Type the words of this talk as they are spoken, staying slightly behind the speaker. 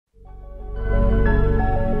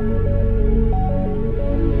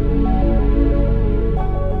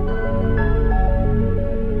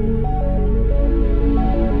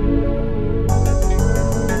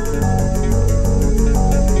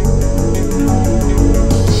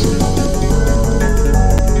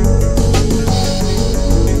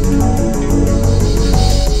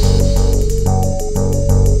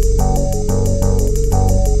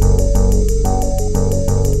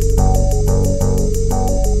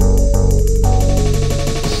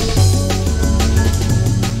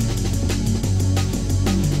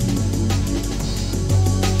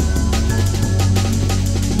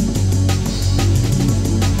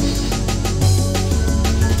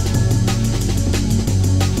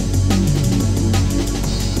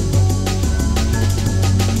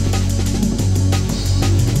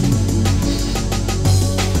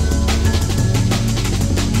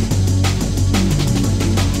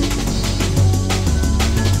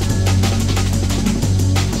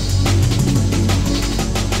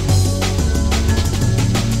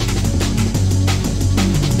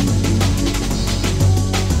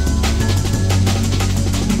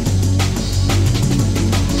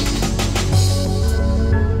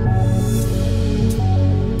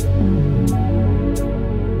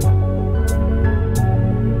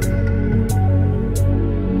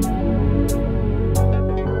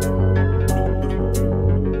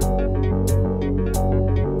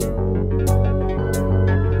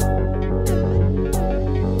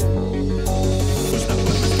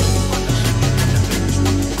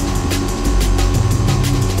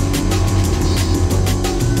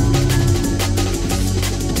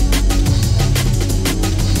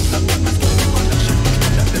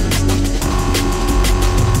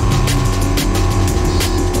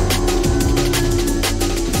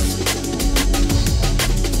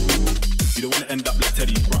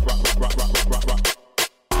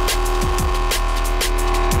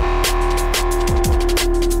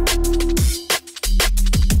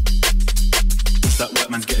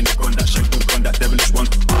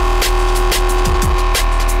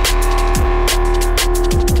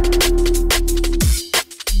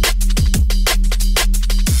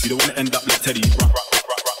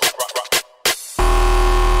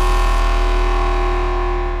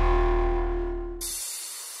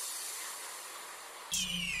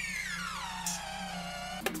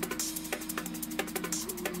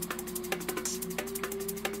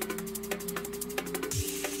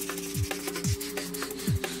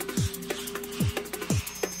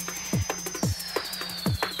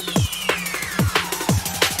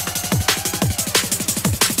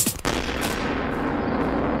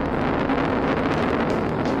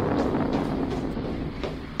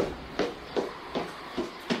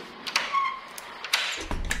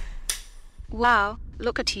Wow,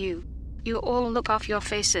 look at you. You all look off your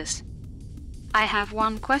faces. I have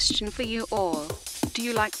one question for you all. Do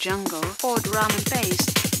you like jungle or drum and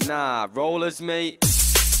bass? Nah, rollers, mate.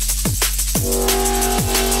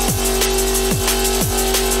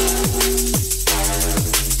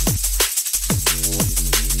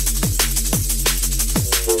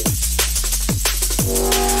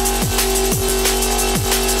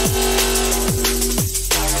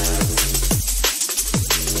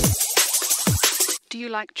 Do you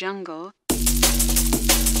like jungle?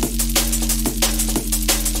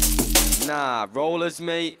 Nah, rollers,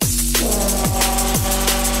 mate.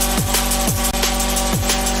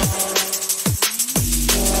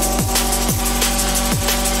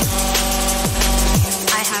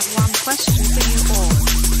 I have one question for you all.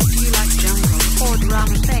 Do you like jungle or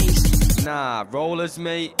drum and bass? Nah, rollers,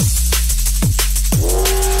 mate.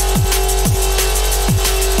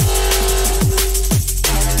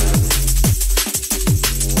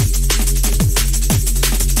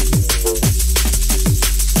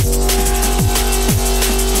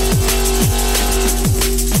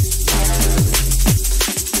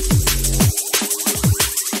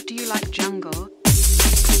 Do you like jungle?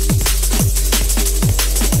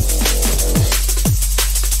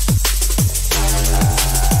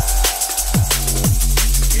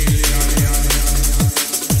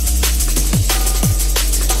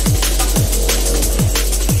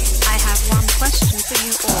 I have one question for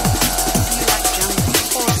you all. Do you like jungle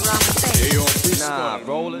or drum and bass? Hey, yo, this Nah, one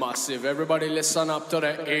roll it. massive. Everybody listen up to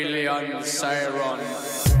the alien siren.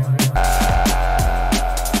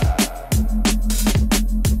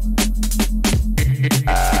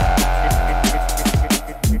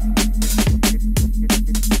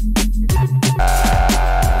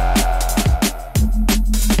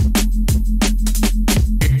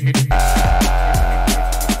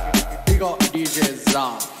 Big up DJ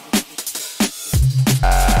Zah.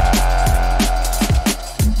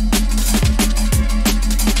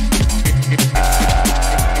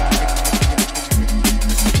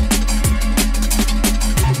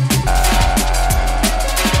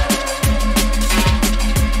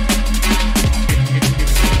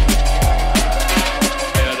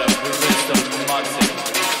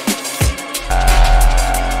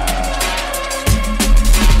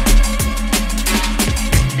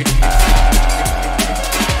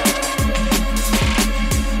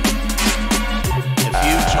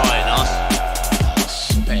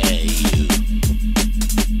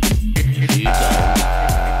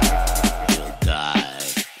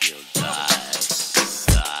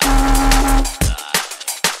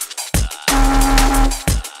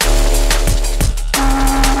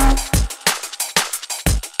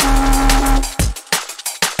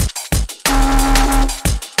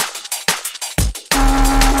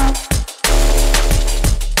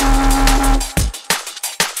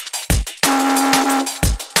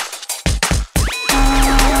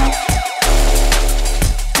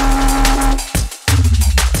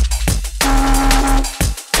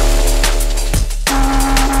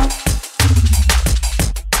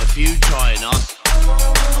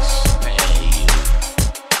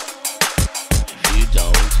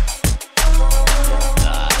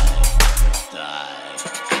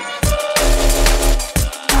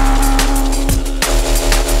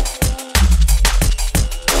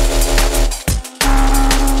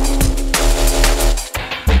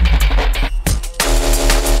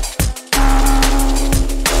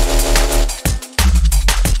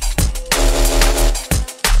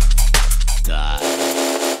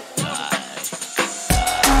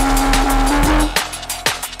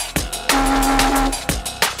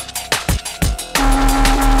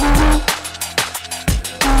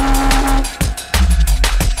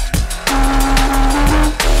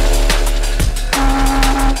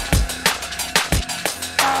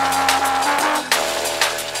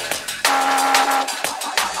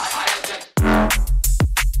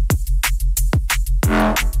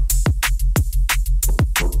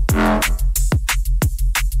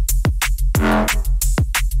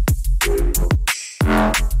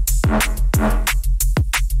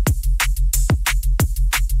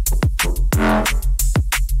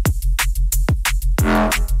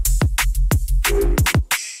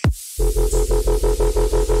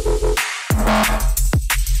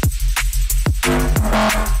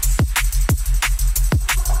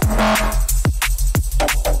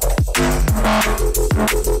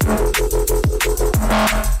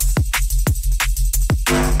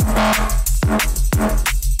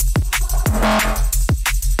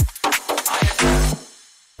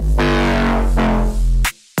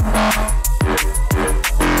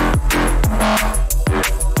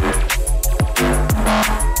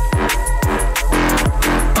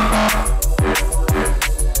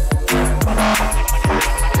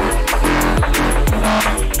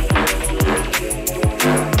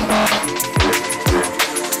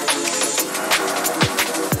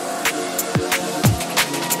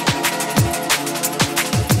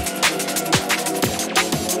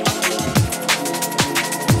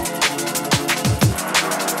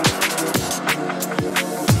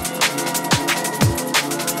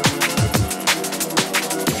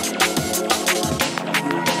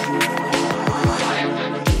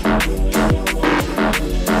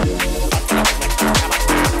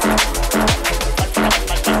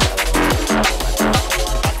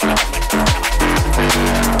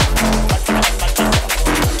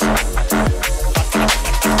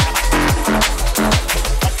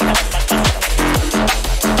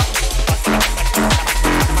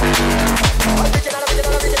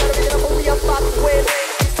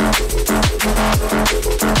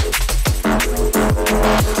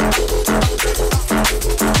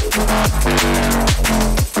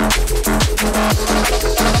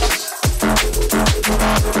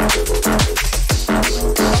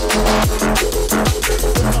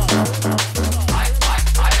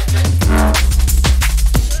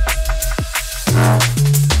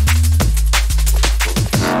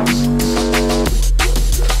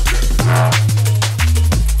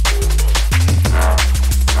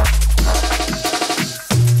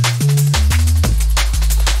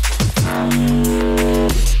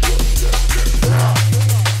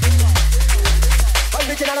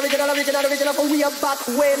 original, for we are back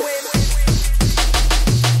when.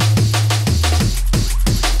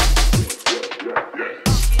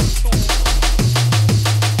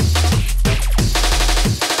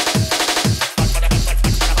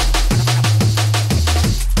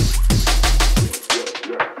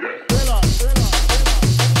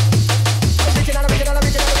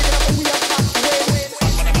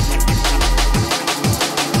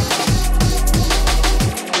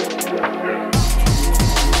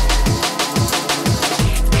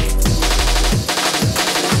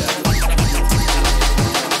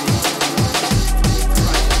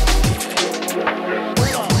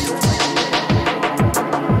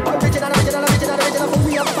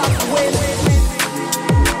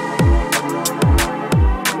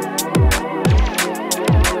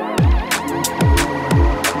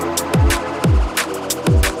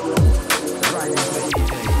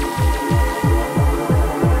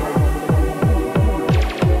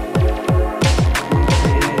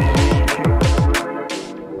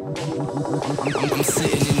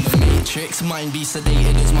 Mind be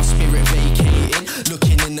sedated as my spirit vacated.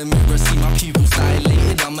 Looking in the mirror, see my pupils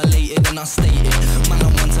dilated. I'm elated and I stated, man, I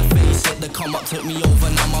want to face it. The come up took me over,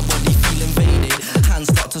 now my body feel invaded. Hands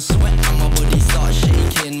start to sweat and my body starts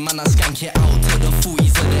shaking. Man, I skank it out to the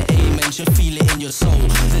 40s of the amen. You feel it in your soul,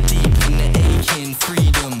 the deep in the aching.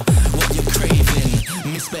 Freedom, what you're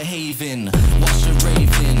craving. Misbehaving, whilst you're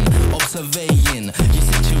raving. Observate